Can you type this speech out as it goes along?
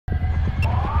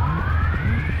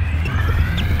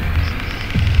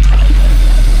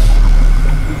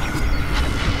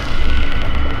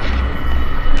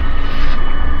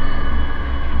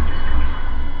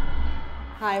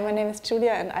Hi, my name is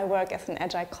Julia and I work as an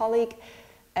Agile colleague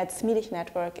at Smidig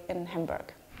Network in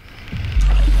Hamburg.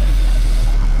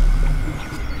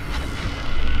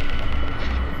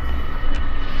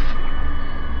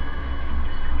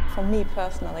 For me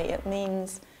personally, it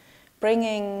means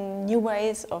bringing new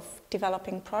ways of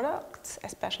developing products,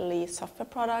 especially software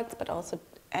products, but also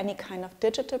any kind of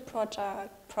digital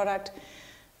product,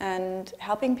 and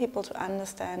helping people to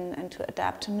understand and to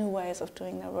adapt to new ways of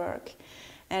doing their work.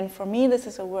 And for me, this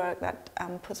is a work that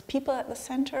puts people at the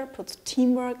center, puts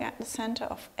teamwork at the center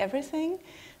of everything.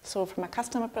 So from a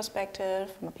customer perspective,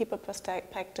 from a people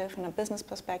perspective, from a business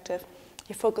perspective,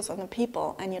 you focus on the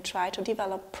people and you try to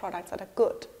develop products that are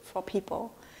good for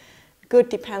people. Good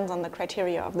depends on the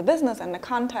criteria of the business and the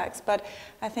context, but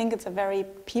I think it's a very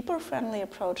people-friendly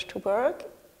approach to work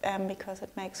because it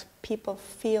makes people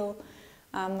feel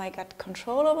they got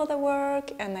control over their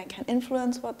work and they can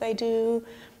influence what they do,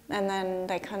 and then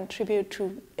they contribute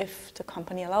to, if the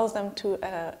company allows them, to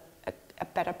a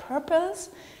better purpose.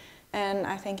 And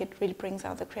I think it really brings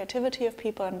out the creativity of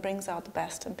people and brings out the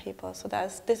best in people. So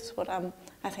this is what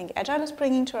I think Agile is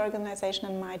bringing to our organization,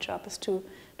 and my job is to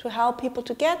help people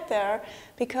to get there,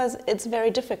 because it's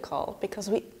very difficult, because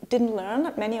we didn't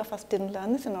learn, many of us didn't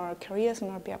learn this in our careers, in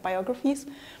our biographies.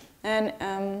 And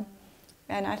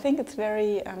I think it's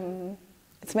very,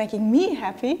 it's making me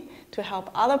happy to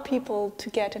help other people to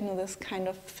get into this kind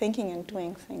of thinking and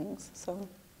doing things. So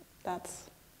that's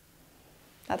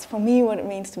for me what it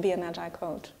means to be an Agile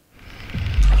coach.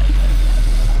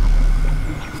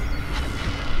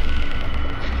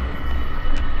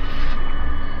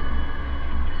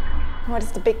 What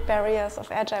is the big barriers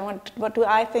of Agile? What do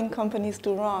I think companies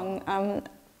do wrong?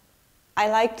 I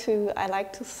like to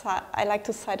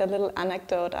cite a little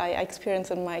anecdote I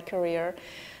experienced in my career.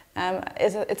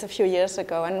 It's a few years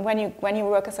ago, and when you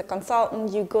work as a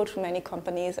consultant, you go to many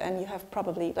companies and you have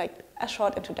probably like a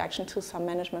short introduction to some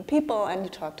management people and you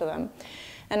talk to them.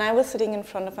 And I was sitting in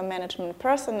front of a management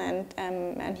person,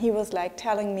 and he was like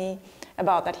telling me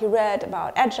about that he read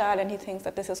about Agile and he thinks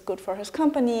that this is good for his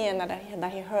company, and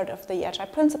that he heard of the Agile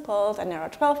principles, and there are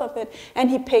 12 of it, and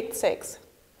he picked 6.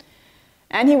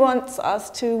 And he wants us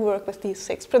to work with these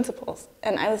 6 principles.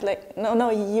 And I was like, no,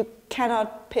 you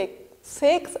cannot pick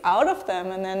 6 out of them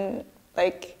and then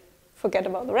like forget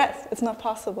about the rest. It's not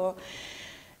possible.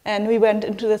 And we went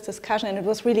into this discussion, and it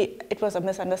was a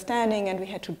misunderstanding, and we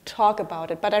had to talk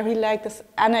about it. But I really like this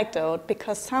anecdote,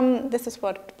 because this is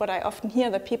what I often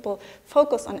hear, that people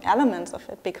focus on elements of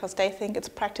it because they think it's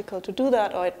practical to do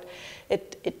that, or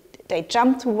they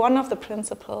jump to one of the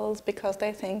principles because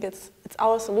they think it's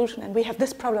our solution and we have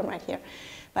this problem right here.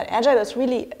 But Agile is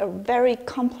really a very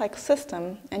complex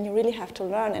system, and you really have to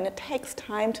learn, and it takes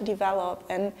time to develop,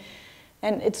 and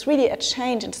it's really a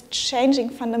change. It's changing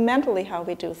fundamentally how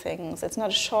we do things. It's not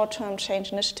a short-term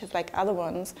change initiative like other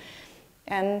ones.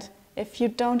 And if you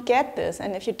don't get this,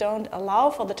 and if you don't allow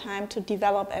for the time to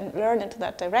develop and learn into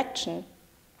that direction,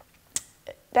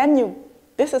 then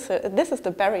this is the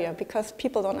barrier, because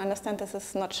people don't understand this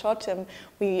is not short-term.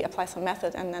 We apply some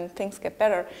method and then things get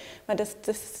better. But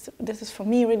this is for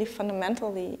me really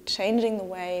fundamentally changing the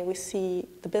way we see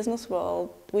the business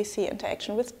world. We see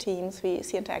interaction with teams, we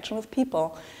see interaction with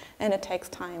people, and it takes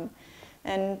time.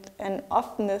 And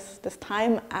often this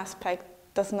time aspect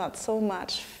does not so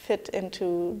much fit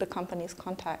into the company's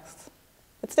context.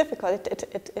 It's difficult.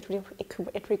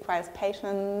 It requires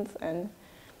patience, and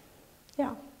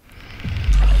yeah.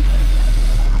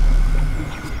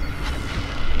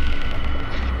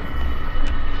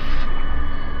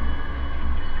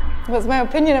 What's my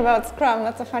opinion about Scrum?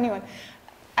 That's a funny one.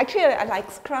 Actually, I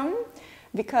like Scrum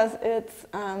because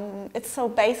it's so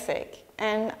basic,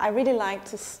 and I really like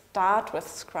to start with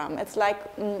Scrum. It's like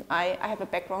I have a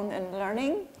background in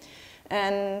learning,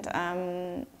 and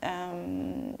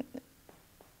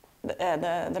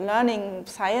the learning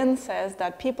science says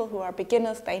that people who are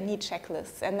beginners, they need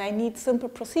checklists and they need simple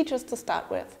procedures to start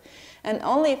with. And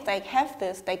only if they have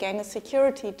this, they gain the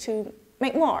security to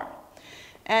make more.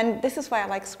 And this is why I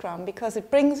like Scrum, because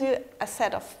it brings you a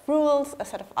set of rules, a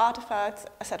set of artifacts,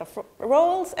 a set of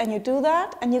roles, and you do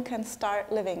that, and you can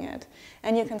start living it,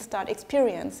 and you can start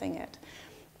experiencing it.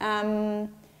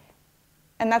 And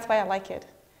that's why I like it.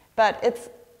 But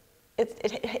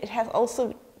it has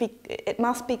also it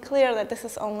must be clear that this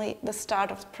is only the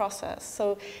start of the process.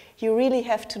 So you really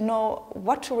have to know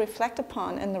what to reflect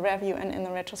upon in the review and in the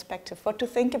retrospective, what to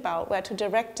think about, where to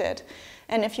direct it.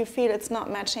 And if you feel it's not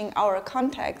matching our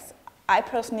context, I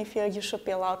personally feel you should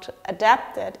be allowed to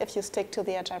adapt it if you stick to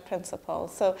the Agile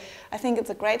principles. So I think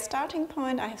it's a great starting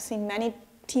point. I have seen many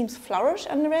teams flourish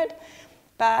under it,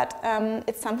 but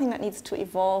it's something that needs to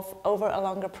evolve over a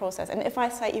longer process. And if I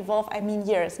say evolve, I mean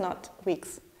years, not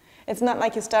weeks. It's not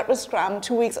like you start with Scrum,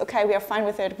 2 weeks, okay, we are fine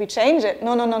with it, we change it.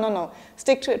 No, no, no, no, no.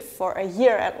 Stick to it for a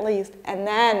year at least, and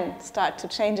then start to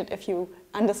change it if you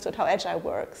understood how Agile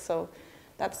works. So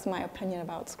that's my opinion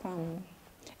about Scrum.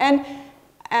 And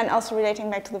also relating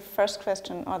back to the first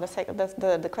question, or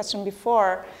the question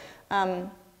before,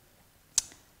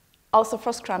 also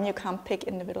for Scrum, you can't pick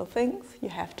individual things. You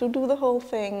have to do the whole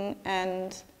thing,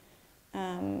 and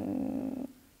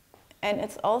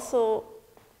it's also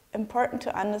important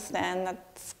to understand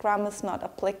that Scrum is not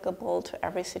applicable to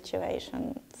every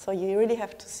situation. So you really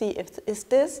have to see, is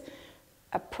this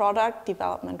a product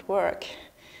development work?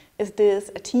 Is this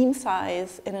a team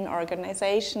size in an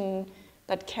organization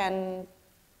that can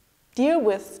deal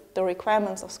with the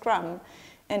requirements of Scrum?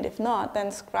 And if not, then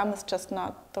Scrum is just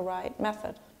not the right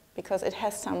method, because it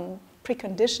has some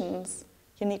preconditions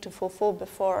you need to fulfill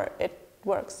before it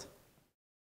works.